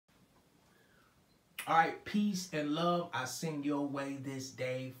All right, peace and love I send your way this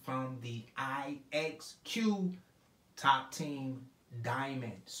day from the Ixqtv Top Team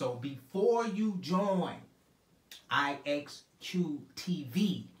Diamond. So before you join Ixqtv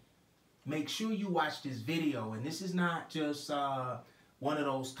TV, make sure you watch this video. And this is not just one of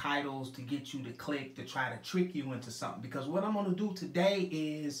those titles to get you to click to try to trick you into something. Because what I'm going to do today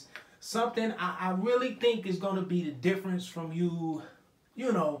is something I really think is going to be the difference from you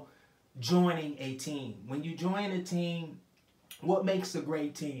know, joining a team. When you join a team, what makes a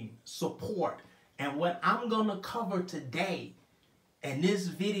great team? Support. And what I'm going to cover today in this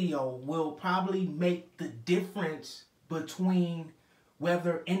video will probably make the difference between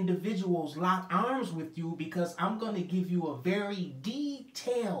whether individuals lock arms with you, because I'm going to give you a very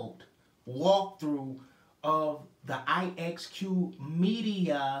detailed walkthrough of the Ixqtv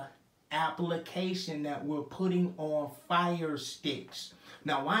media application that we're putting on Fire Sticks.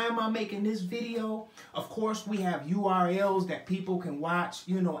 Now, why am I making this video? Of course, we have URLs that people can watch,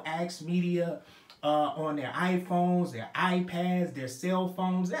 Axe Media on their iPhones, their iPads, their cell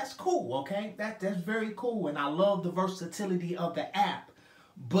phones. That's cool, okay? That's very cool, and I love the versatility of the app.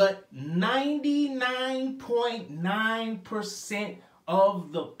 But 99.9%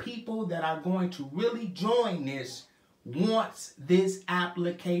 of the people that are going to really join this wants this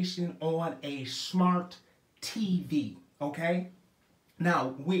application on a smart TV, okay?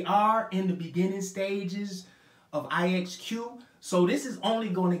 Now, we are in the beginning stages of Ixqtv, so this is only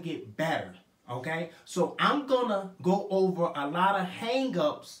going to get better, okay? So I'm going to go over a lot of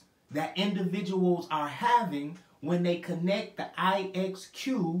hang-ups that individuals are having when they connect the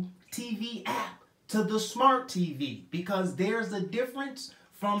Ixqtv TV app to the smart TV, because there's a difference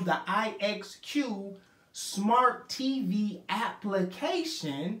from the Ixqtv smart TV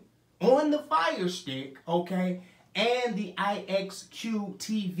application on the Fire Stick, okay, and the Ixqtv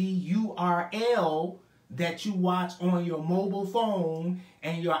TV URL that you watch on your mobile phone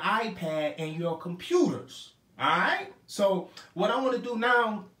and your iPad and your computers. All right? So what I want to do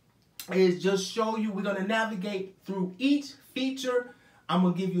now is just show you. We're going to navigate through each feature. I'm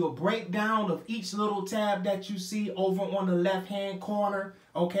going to give you a breakdown of each little tab that you see over on the left-hand corner,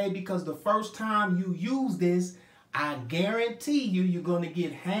 okay? Because the first time you use this, I guarantee you're going to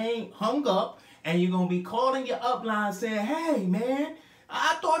get hung up, and you're going to be calling your upline saying, hey, man,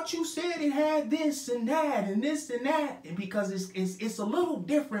 I thought you said it had this and that and this and that. And because it's a little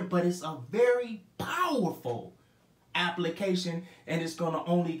different, but it's a very powerful application, and it's going to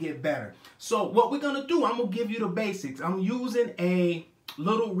only get better. So what we're going to do, I'm going to give you the basics. I'm using a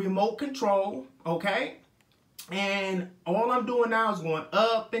little remote control, okay? And all I'm doing now is going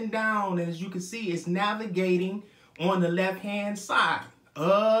up and down, and as you can see, it's navigating on the left-hand side.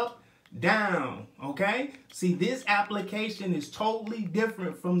 Up, down, okay? See, this application is totally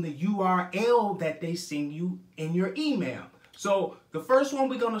different from the URL that they send you in your email. So the first one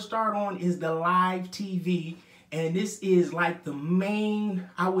we're going to start on is the live TV, and this is like the main,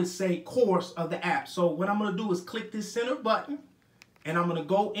 I would say, course of the app. So what I'm going to do is click this center button, and I'm going to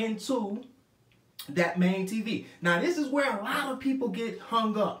go into that main TV. Now, this is where a lot of people get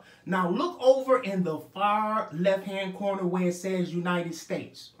hung up. Now, look over in the far left-hand corner where it says United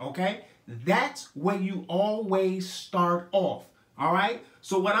States, okay? That's where you always start off, all right?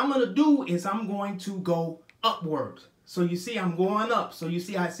 So what I'm going to do is I'm going to go upwards. So you see I'm going up. So you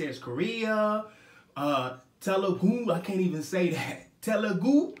see how it says Korea, Telugu, I can't even say that.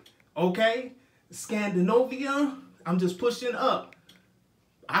 Telugu, okay? Scandinavia, I'm just pushing up.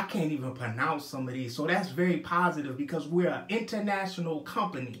 I can't even pronounce some of these, so that's very positive because we're an international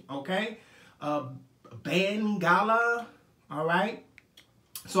company, okay? Bengala, all right?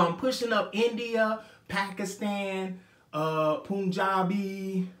 So I'm pushing up India, Pakistan,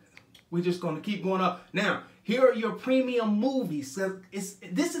 Punjabi. We're just going to keep going up. Now, here are your premium movies. So this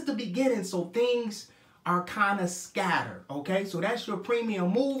is the beginning, so things are kind of scattered, okay? So that's your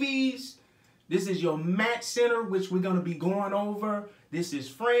premium movies. This is your match center, which we're going to be going over. This is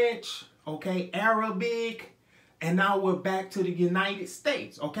French, okay, Arabic, and now we're back to the United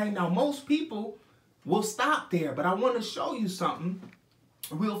States, okay? Now, most people will stop there, but I want to show you something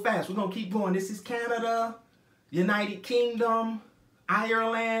real fast. We're going to keep going. This is Canada, United Kingdom,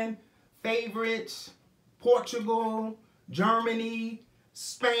 Ireland, favorites, Portugal, Germany,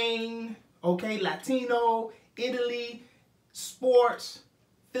 Spain, okay, Latino, Italy, sports,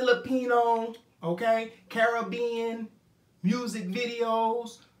 Filipino, okay, Caribbean, music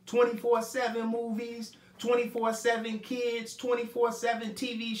videos, 24/7 movies, 24/7 kids, 24/7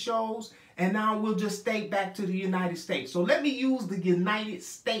 TV shows, and now we'll just stay back to the United States. So let me use the United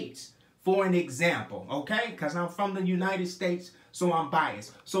States for an example, okay? Because I'm from the United States, So I'm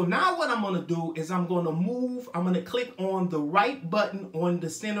biased. So now what I'm going to do is I'm going to click on the right button on the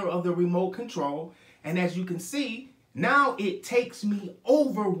center of the remote control. And as you can see, now it takes me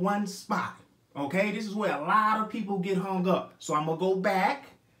over one spot. Okay, this is where a lot of people get hung up. So I'm going to go back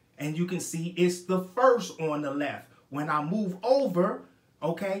and you can see it's the first on the left. When I move over,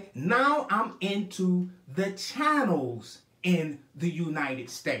 okay, now I'm into the channels in the United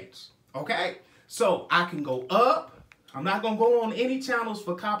States. Okay, so I can go up. I'm not going to go on any channels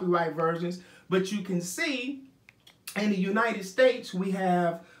for copyright versions, but you can see in the United States we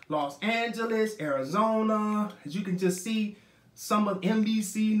have Los Angeles, Arizona. As you can just see, some of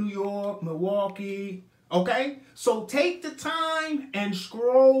NBC, New York, Milwaukee. Okay, so take the time and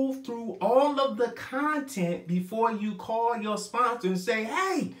scroll through all of the content before you call your sponsor and say,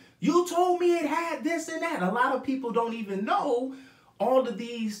 hey, you told me it had this and that. A lot of people don't even know all of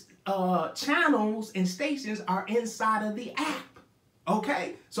these channels and stations are inside of the app.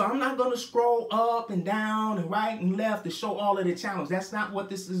 Okay, so I'm not going to scroll up and down and right and left to show all of the channels. That's not what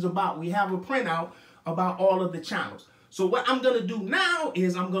this is about. We have a printout about all of the channels. So what I'm going to do now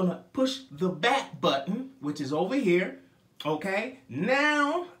is I'm going to push the back button, which is over here. Okay,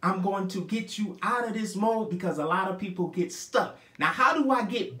 now I'm going to get you out of this mode because a lot of people get stuck. Now, how do I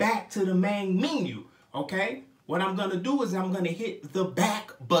get back to the main menu? Okay, what I'm going to do is I'm going to hit the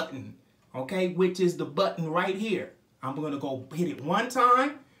back button, okay, which is the button right here. I'm going to go hit it one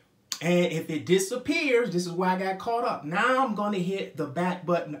time. And if it disappears, this is where I got caught up. Now I'm going to hit the back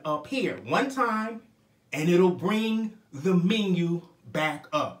button up here one time and it'll bring the menu back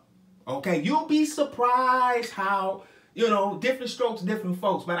up. Okay, you'll be surprised how, you know, different strokes, different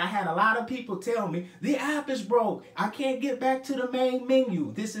folks. But I had a lot of people tell me, the app is broke. I can't get back to the main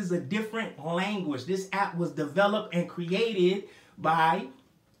menu. This is a different language. This app was developed and created by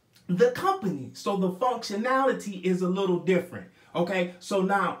the company. So the functionality is a little different. Okay, so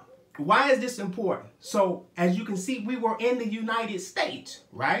now, why is this important? So as you can see, we were in the United States,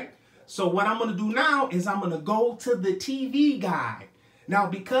 right? So what I'm going to do now is I'm going to go to the TV guide. Now,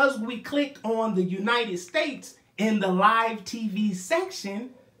 because we clicked on the United States in the live TV section,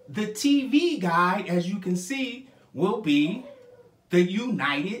 the TV guide, as you can see, will be the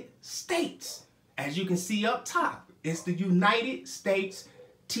United States. As you can see up top, it's the United States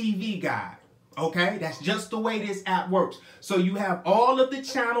TV guide. Okay, that's just the way this app works. So you have all of the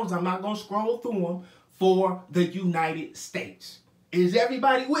channels, I'm not going to scroll through them, for the United States. Is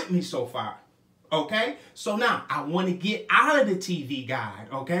everybody with me so far? Okay, so now I want to get out of the TV guide.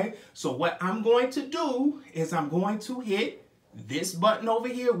 Okay, so what I'm going to do is I'm going to hit this button over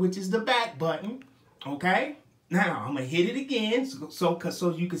here, which is the back button. Okay, now I'm going to hit it again so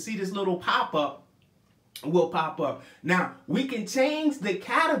you can see this little pop-up will pop up. Now, we can change the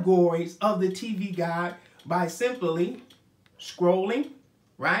categories of the TV guide by simply scrolling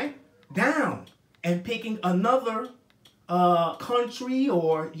right down and picking another country,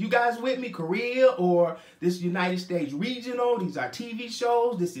 or you guys with me, Korea, or this United States regional. These are TV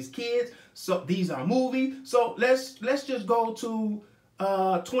shows. This is kids. So these are movies. So let's just go to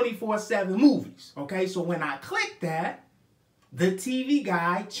 24/7 movies. Okay, so when I click that, the TV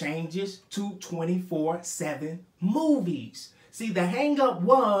guide changes to 24/7 movies. See, the hang up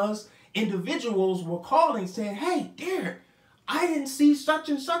was individuals were calling saying, hey, Derek, I didn't see such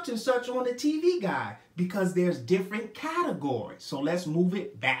and such on the TV guide, because there's different categories. So let's move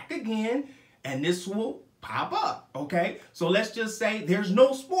it back again and this will pop up. Okay, so let's just say there's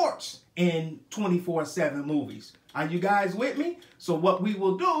no sports in 24/7 movies. Are you guys with me? So what we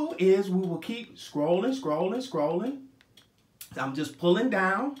will do is we will keep scrolling. I'm just pulling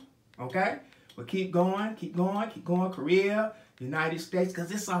down, okay? We'll keep going. Korea, United States,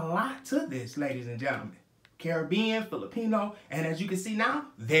 because it's a lot to this, ladies and gentlemen. Caribbean, Filipino, and as you can see now,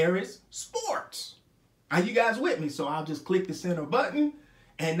 there is sports. Are you guys with me? So I'll just click the center button,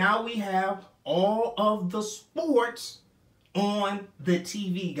 and now we have all of the sports on the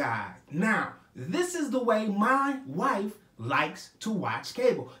TV guide. Now, this is the way my wife likes to watch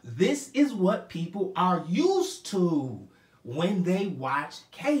cable. This is what people are used to when they watch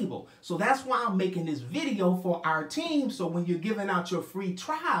cable. So that's why I'm making this video for our team. So when you're giving out your free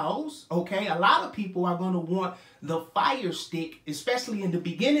trials, okay, a lot of people are going to want the Fire Stick, especially in the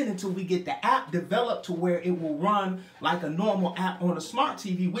beginning, until we get the app developed to where it will run like a normal app on a smart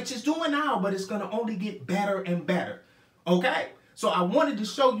TV, which is doing now, but it's going to only get better and better. Okay, so I wanted to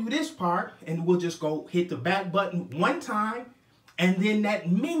show you this part, and we'll just go hit the back button one time, and then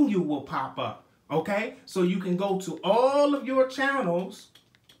that menu will pop up. Okay, so you can go to all of your channels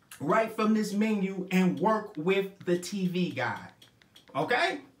right from this menu and work with the TV guide.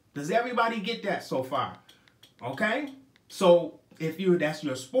 Okay, does everybody get that so far? Okay, so that's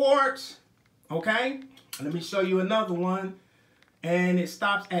your sports, okay? Let me show you another one, and it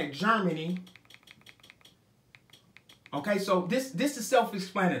stops at Germany. Okay, so this is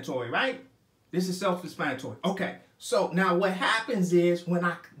self-explanatory, right? This is self-explanatory. Okay, so now what happens is when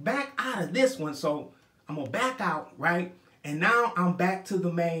I back out of this one, so I'm gonna back out, right? And now I'm back to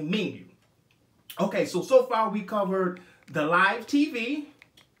the main menu. Okay, so far we covered the live TV,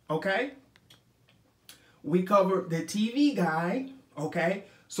 okay? We covered the TV guide, okay?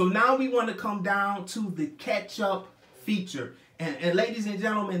 So now we want to come down to the catch-up feature. And ladies and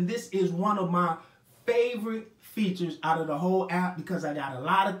gentlemen, this is one of my favorite features out of the whole app because I got a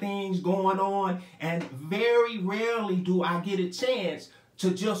lot of things going on, and very rarely do I get a chance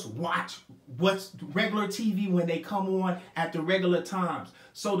to just watch what's regular TV when they come on at the regular times.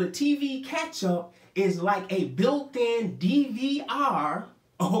 So the TV catch-up is like a built-in DVR,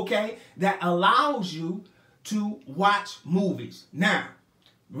 okay, that allows you to watch movies. Now,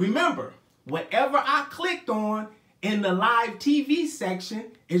 remember, whatever I clicked on in the live TV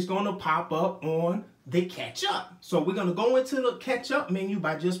section is going to pop up on the catch up. So we're going to go into the catch up menu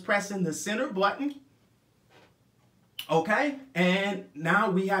by just pressing the center button. Okay, and now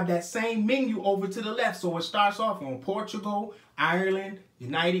we have that same menu over to the left. So it starts off on Portugal, Ireland,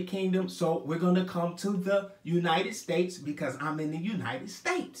 United Kingdom. So we're going to come to the United States because I'm in the United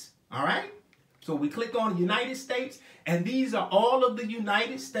States. All right. So we click on the United States, and these are all of the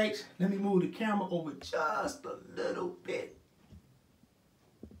United States. Let me move the camera over just a little bit.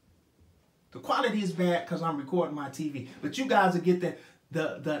 The quality is bad because I'm recording my TV, but you guys will get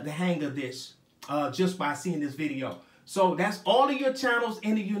the hang of this just by seeing this video. So that's all of your channels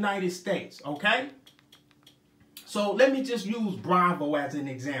in the United States, okay? So let me just use Bravo as an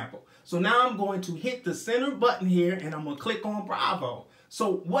example. So now I'm going to hit the center button here, and I'm going to click on Bravo.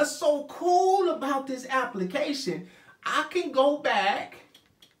 So what's so cool about this application, I can go back,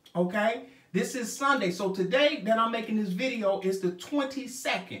 okay? This is Sunday. So today that I'm making this video is the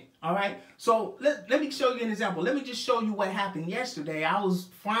 22nd, all right? So let me show you an example. Let me just show you what happened yesterday. I was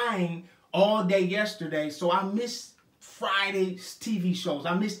flying all day yesterday, so I missed Friday's TV shows.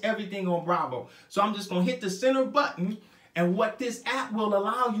 I missed everything on Bravo. So I'm just going to hit the center button, and what this app will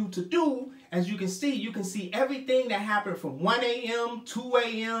allow you to do, as you can see everything that happened from 1 a.m., 2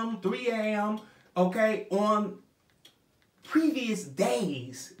 a.m., 3 a.m., okay, on previous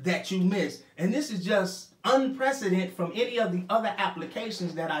days that you missed. And this is just unprecedented from any of the other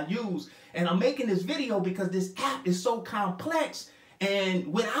applications that I use. And I'm making this video because this app is so complex,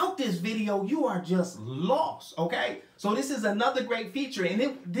 and without this video, you are just lost, okay? So this is another great feature,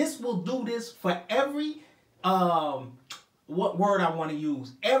 and this will do this for every, what word I want to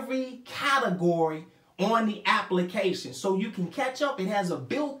use, every category on the application. So you can catch up. It has a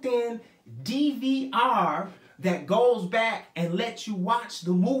built-in DVR that goes back and lets you watch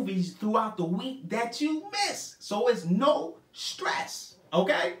the movies throughout the week that you miss. So it's no stress,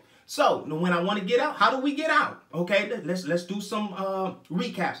 okay? So when I want to get out, how do we get out? Okay, let's do some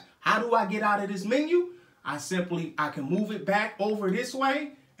recaps. How do I get out of this menu? I can move it back over this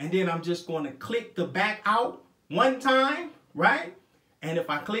way, and then I'm just going to click the back out one time, right? And if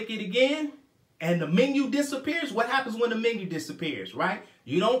I click it again and the menu disappears, what happens when the menu disappears, right?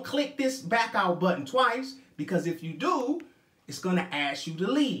 You don't click this back out button twice, because if you do, it's going to ask you to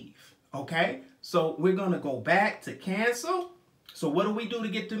leave, okay? So we're going to go back to cancel. So what do we do to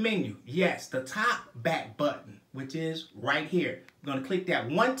get the menu? Yes, the top back button, which is right here. We're going to click that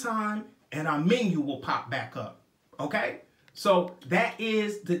one time, and our menu will pop back up, okay? So that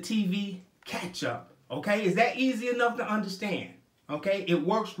is the TV catch-up, okay? Is that easy enough to understand? Okay, it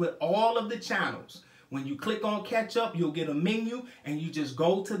works with all of the channels. When you click on catch-up, you'll get a menu, and you just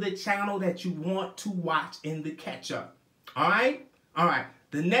go to the channel that you want to watch in the catch-up. All right? All right.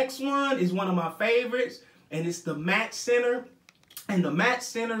 The next one is one of my favorites, and it's the Match Center. And the Match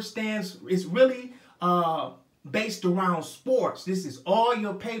Center is really based around sports. This is all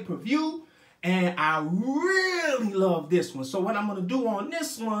your pay-per-view, and I really love this one. So what I'm going to do on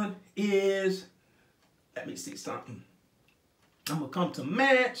this one is, let me see something. I'm going to come to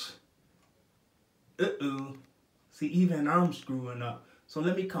Match. See, even I'm screwing up. So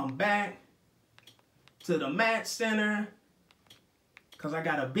let me come back to the Match Center, because I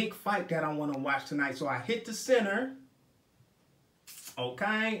got a big fight that I want to watch tonight. So I hit the center.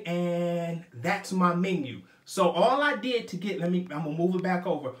 Okay, and that's my menu. So all I did to get, I'm going to move it back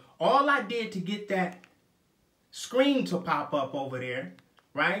over. All I did to get that screen to pop up over there,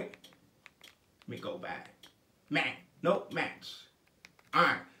 right? Let me go back. Match. All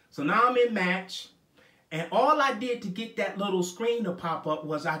right, so now I'm in Match. And all I did to get that little screen to pop up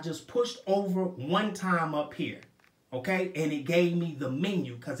was I just pushed over one time up here. Okay, and it gave me the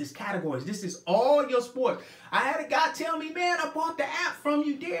menu because it's categories. This is all your sports. I had a guy tell me, man, I bought the app from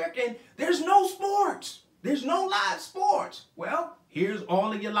you, Derek, and there's no sports. There's no live sports. Well, here's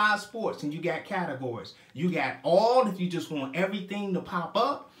all of your live sports, and you got categories. You got all, if you just want everything to pop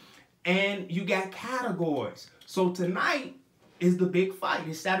up, and you got categories. So tonight is the big fight.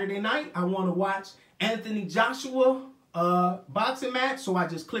 It's Saturday night. I want to watch Anthony Joshua boxing match. So I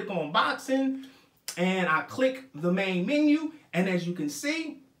just click on boxing. And I click the main menu, and as you can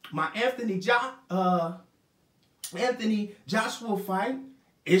see, my Anthony Joshua fight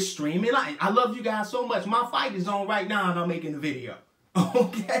is streaming live. I love you guys so much. My fight is on right now, and I'm making a video.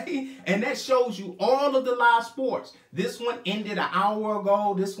 Okay? And that shows you all of the live sports. This one ended an hour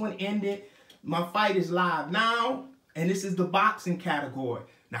ago. This one ended. My fight is live now, and this is the boxing category.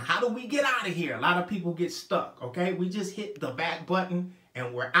 Now, how do we get out of here? A lot of people get stuck, okay? We just hit the back button,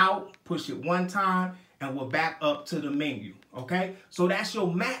 and we're out. Push it one time, and we're back up to the menu, okay? So that's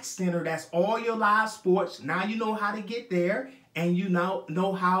your match center. That's all your live sports. Now you know how to get there, and you now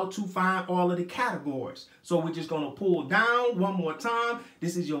know how to find all of the categories. So we're just going to pull down one more time.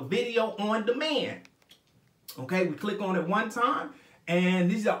 This is your video on demand, okay? We click on it one time, and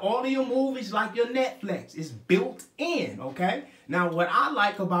these are all of your movies like your Netflix. It's built in, okay? Now, what I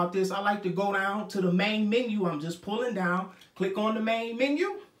like about this, I like to go down to the main menu. I'm just pulling down. Click on the main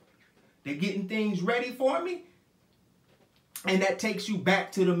menu. They're getting things ready for me. And that takes you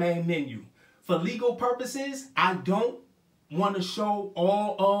back to the main menu. For legal purposes, I don't want to show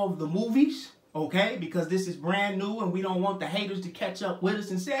all of the movies, okay? Because this is brand new and we don't want the haters to catch up with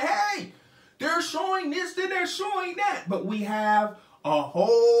us and say, hey, they're showing this and they're showing that. But we have a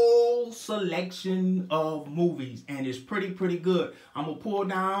whole selection of movies, and it's pretty good. I'm going to pull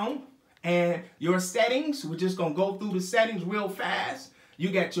down, and your settings, we're just going to go through the settings real fast. You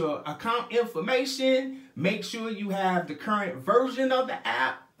got your account information. Make sure you have the current version of the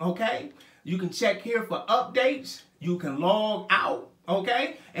app, okay? You can check here for updates. You can log out,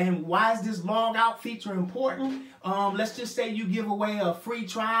 okay? And why is this log out feature important? Let's just say you give away a free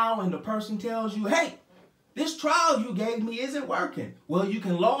trial and the person tells you, hey, this trial you gave me isn't working. Well, you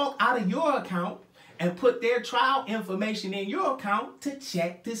can log out of your account and put their trial information in your account to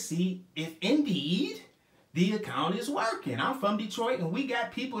check to see if indeed the account is working. I'm from Detroit, and we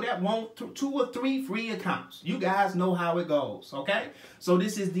got people that want 2 or 3 free accounts. You guys know how it goes, okay? So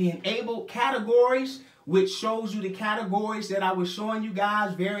this is the enabled categories, which shows you the categories that I was showing you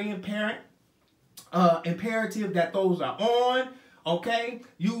guys. Very imperative that those are on. Okay,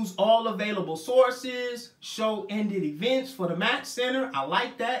 use all available sources, show ended events for the match center. I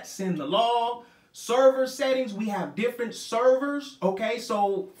like that. Send the log. Server settings, we have different servers. Okay,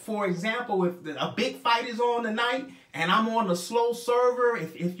 so for example, if a big fight is on tonight and I'm on a slow server,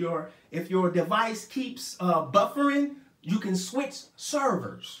 if your device keeps buffering, you can switch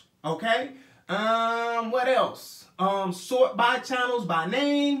servers. Okay, what else? Sort by channels by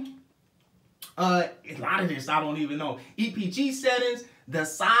name. A lot of this I don't even know. EPG settings, the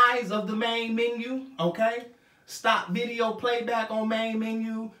size of the main menu, okay? Stop video playback on main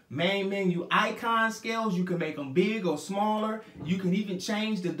menu icon scales. You can make them big or smaller. You can even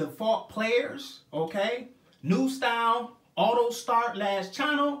change the default players, okay? New style, auto start last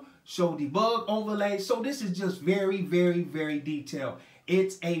channel, show debug overlay. So this is just very detailed.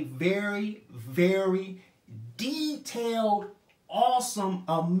 It's a very detailed, awesome,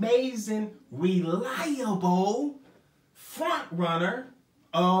 amazing, reliable front runner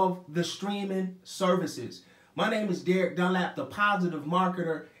of the streaming services. My name is Derek Dunlap, the Positive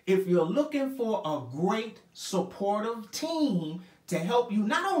Marketer. If you're looking for a great supportive team to help you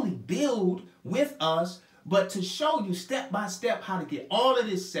not only build with us, but to show you step by step how to get all of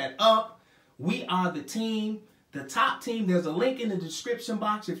this set up, we are the team, the top team. There's a link in the description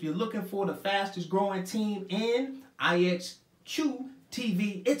box if you're looking for the fastest growing team in Ixqtv.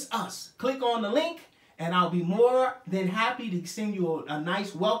 It's us. Click on the link, and I'll be more than happy to send you a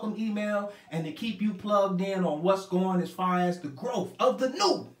nice welcome email and to keep you plugged in on what's going as far as the growth of the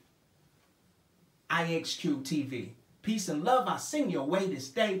new Ixqtv. Peace and love. I send your way to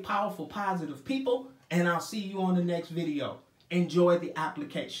stay powerful, positive people, and I'll see you on the next video. Enjoy the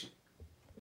application.